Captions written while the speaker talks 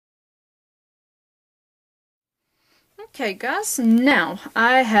Okay guys, now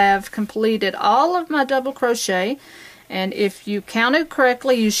I have completed all of my double crochet, and if you counted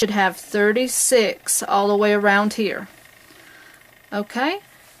correctly you should have 36 all the way around here. Okay,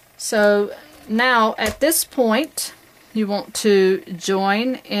 so now at this point you want to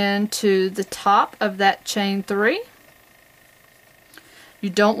join into the top of that chain 3. You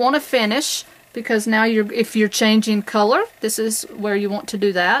don't want to finish because now if you're changing color, this is where you want to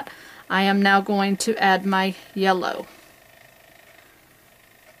do that. I am now going to add my yellow.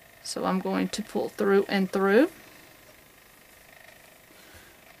 So I'm going to pull through and through.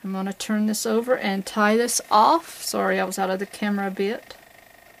 I'm going to turn this over and tie this off. Sorry, I was out of the camera a bit.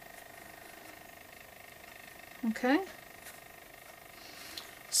 Okay.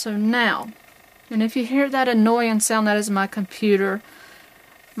 So now, and if you hear that annoying sound, that is my computer.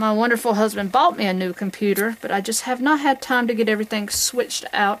 My wonderful husband bought me a new computer, but I just have not had time to get everything switched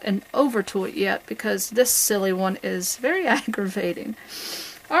out and over to it yet because this silly one is very aggravating.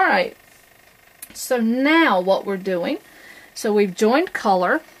 Alright, so now what we're doing, so we've joined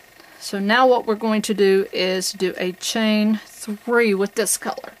color, so now what we're going to do is do a chain 3 with this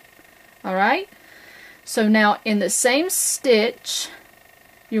color. Alright, so now in the same stitch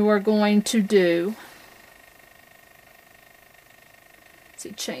you are going to do,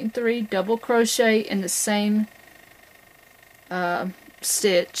 see, chain 3, double crochet in the same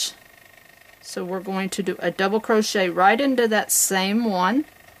stitch. So we're going to do a double crochet right into that same one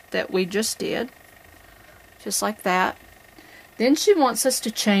that we just did, just like that. Then she wants us to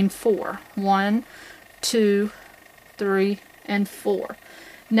chain 4. 1, 2, 3, and 4.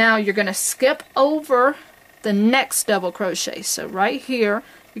 Now you're going to skip over the next double crochet. So right here,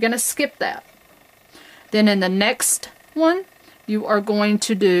 you're going to skip that. Then in the next one, you are going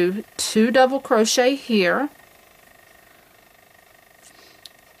to do 2 double crochet here.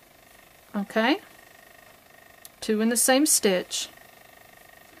 Okay, 2 in the same stitch.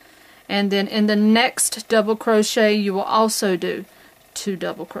 And then in the next double crochet you will also do 2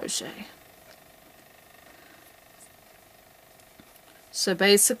 double crochet. So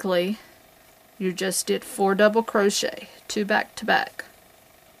basically you just did 4 double crochet, 2 back to back.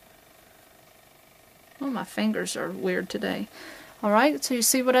 Oh, my fingers are weird today. Alright, so you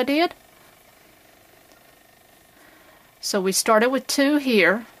see what I did? So we started with 2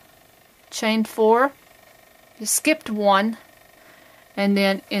 here, chained 4, you skipped 1, and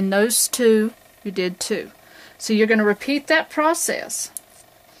then in those 2 you did 2. So you're going to repeat that process.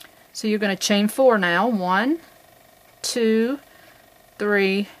 So you're going to chain 4 now. 1, 2,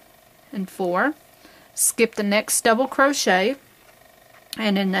 3, and 4. Skip the next double crochet,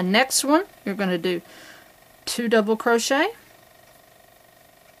 and in the next one you're going to do 2 double crochet,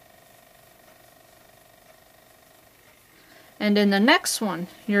 and in the next one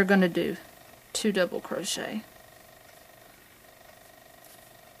you're going to do 2 double crochet.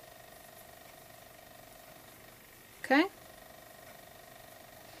 Okay,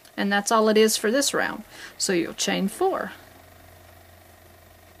 and that's all it is for this round. So you'll chain 4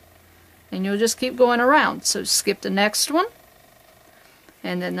 and you'll just keep going around. So skip the next one,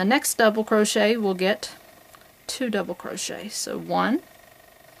 and then the next double crochet will get 2 double crochet. So 1,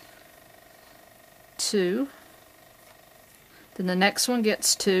 2, then the next one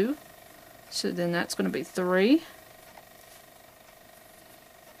gets 2, so then that's going to be 3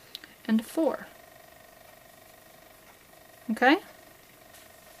 and 4. Okay,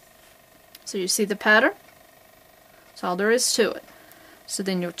 so you see the pattern? That's all there is to it. So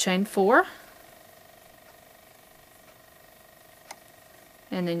then you'll chain 4,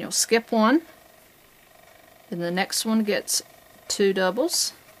 and then you'll skip 1, then the next one gets 2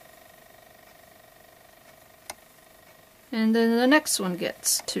 doubles, and then the next one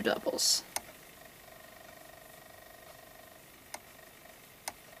gets 2 doubles.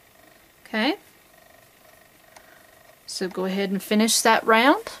 Okay, so go ahead and finish that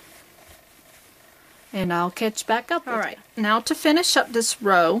round, and I'll catch back up. Alright, now to finish up this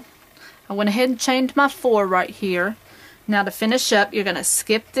row, I went ahead and chained my 4 right here. Now to finish up, you're going to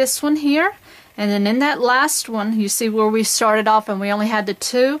skip this one here, and then in that last one, you see where we started off and we only had the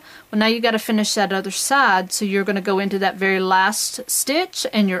 2? Well, now you got to finish that other side, so you're going to go into that very last stitch,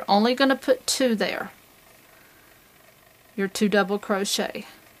 and you're only going to put 2 there. Your 2 double crochet.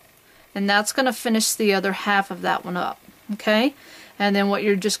 And that's going to finish the other half of that one up. Okay, and then what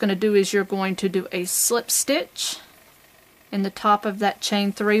you're just going to do is you're going to do a slip stitch in the top of that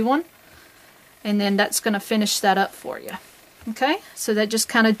chain 3 one, and then that's going to finish that up for you. Okay, so that just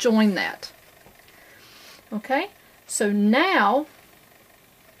kind of join that. Okay, so now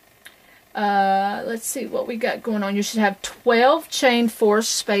let's see what we got going on. You should have 12 chain 4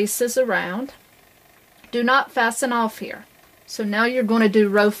 spaces around, Do not fasten off here. So now you're going to do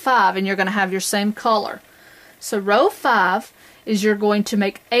row 5 and you're going to have your same color. So row 5 is you're going to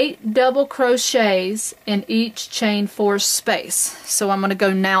make 8 double crochets in each chain 4 space. So I'm going to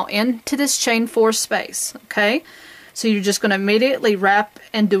go now into this chain 4 space, okay? So you're just going to immediately wrap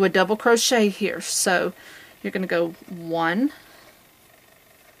and do a double crochet here. So you're going to go 1,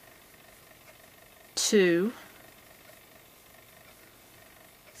 2,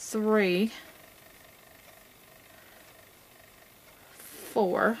 3,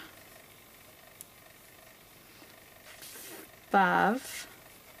 4, 5,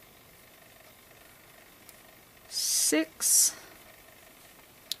 6.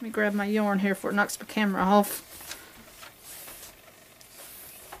 Let me grab my yarn here before it knocks my camera off.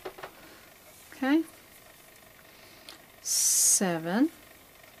 Okay. 7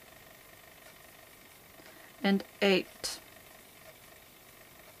 and 8.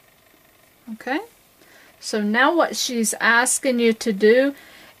 Okay. So now what she's asking you to do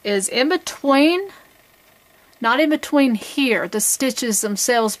is in between, not in between here, the stitches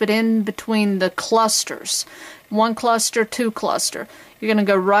themselves, but in between the clusters. 1 cluster, 2 cluster. You're going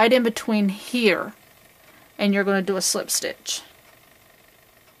to go right in between here and you're going to do a slip stitch.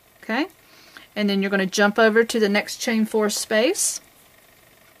 Okay? And then you're going to jump over to the next chain 4 space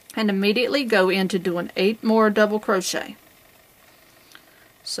and immediately go into doing 8 more double crochet.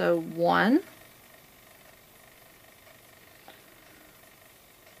 So 1,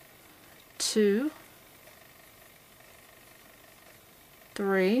 2,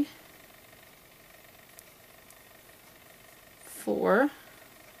 3, 4,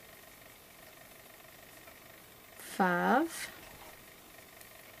 5,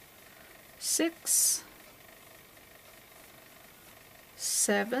 6,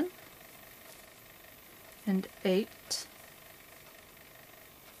 7, and 8.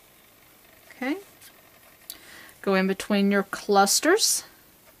 Okay. Go in between your clusters,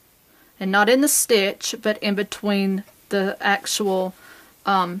 and not in the stitch, but in between the actual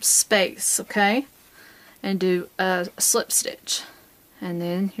space, okay? And do a slip stitch. And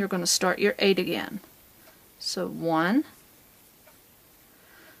then you're going to start your 8 again. So 1,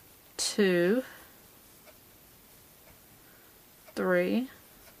 2, 3,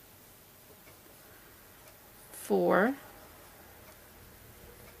 4,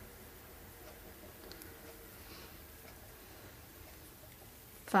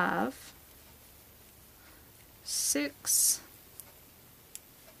 5, 6,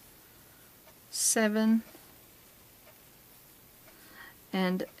 7,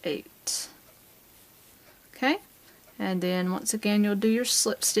 and 8. Okay, and then once again you'll do your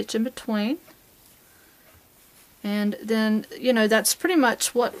slip stitch in between, and then you know that's pretty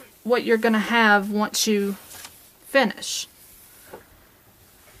much what you're going to have once you finish.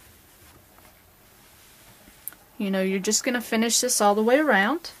 You know, you're just going to finish this all the way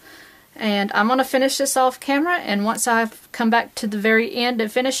around. And I'm going to finish this off camera, and once I've come back to the very end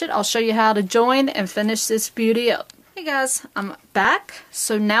and finish it, I'll show you how to join and finish this beauty up. Hey guys, I'm back.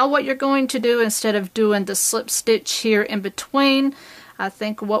 So now what you're going to do, instead of doing the slip stitch here in between, I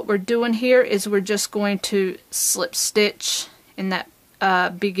think what we're doing here is we're just going to slip stitch in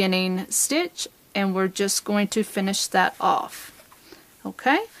that beginning stitch, and we're just going to finish that off.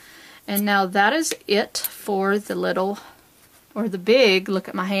 Okay? And now that is it for the little, or the big, look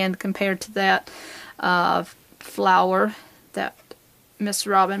at my hand compared to that flower that Miss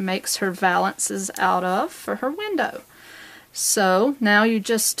Robin makes her valances out of for her window. So now you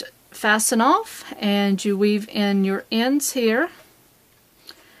just fasten off and you weave in your ends here,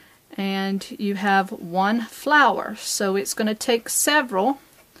 and you have 1 flower. So it's going to take several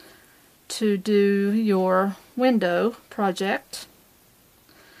to do your window project.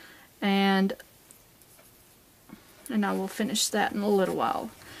 And I will finish that in a little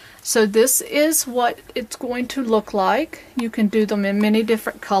while. So this is what it's going to look like. You can do them in many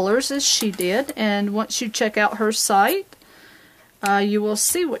different colors as she did, and once you check out her site, you will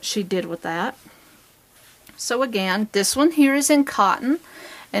see what she did with that. So again, this one here is in cotton,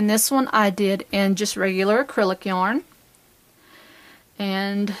 and this one I did in just regular acrylic yarn.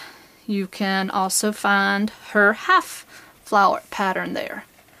 And you can also find her half flower pattern there.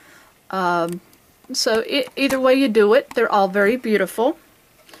 So either way you do it, they're all very beautiful,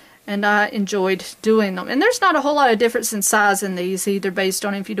 and I enjoyed doing them. And there's not a whole lot of difference in size in these either, based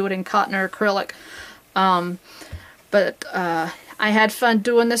on if you do it in cotton or acrylic. But I had fun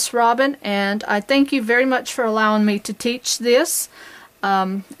doing this, Robin, and I thank you very much for allowing me to teach this.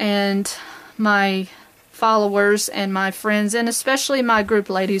 And my followers and my friends, and especially my group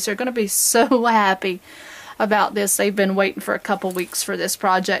ladies, are going to be so happy about this. They've been waiting for a couple weeks for this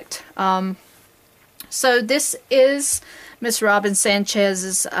project. So this is Miss Robin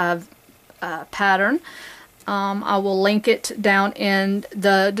Sanchez's pattern. I will link it down in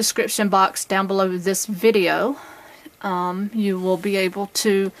the description box down below this video. You will be able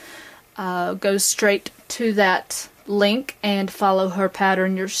to go straight to that link and follow her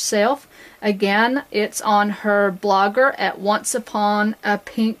pattern yourself. Again, it's on her blogger at Once Upon a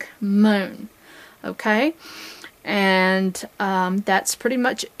Pink Moon. Okay, and that's pretty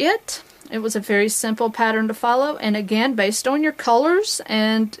much it. It was a very simple pattern to follow, and again, based on your colors,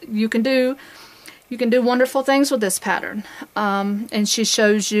 and you can do wonderful things with this pattern. And she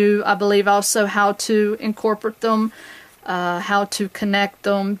shows you, I believe, also how to incorporate them, how to connect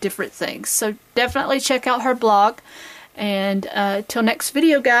them, different things. So definitely check out her blog. And till next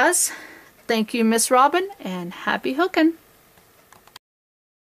video, guys, thank you, Miss Robin, and happy hooking.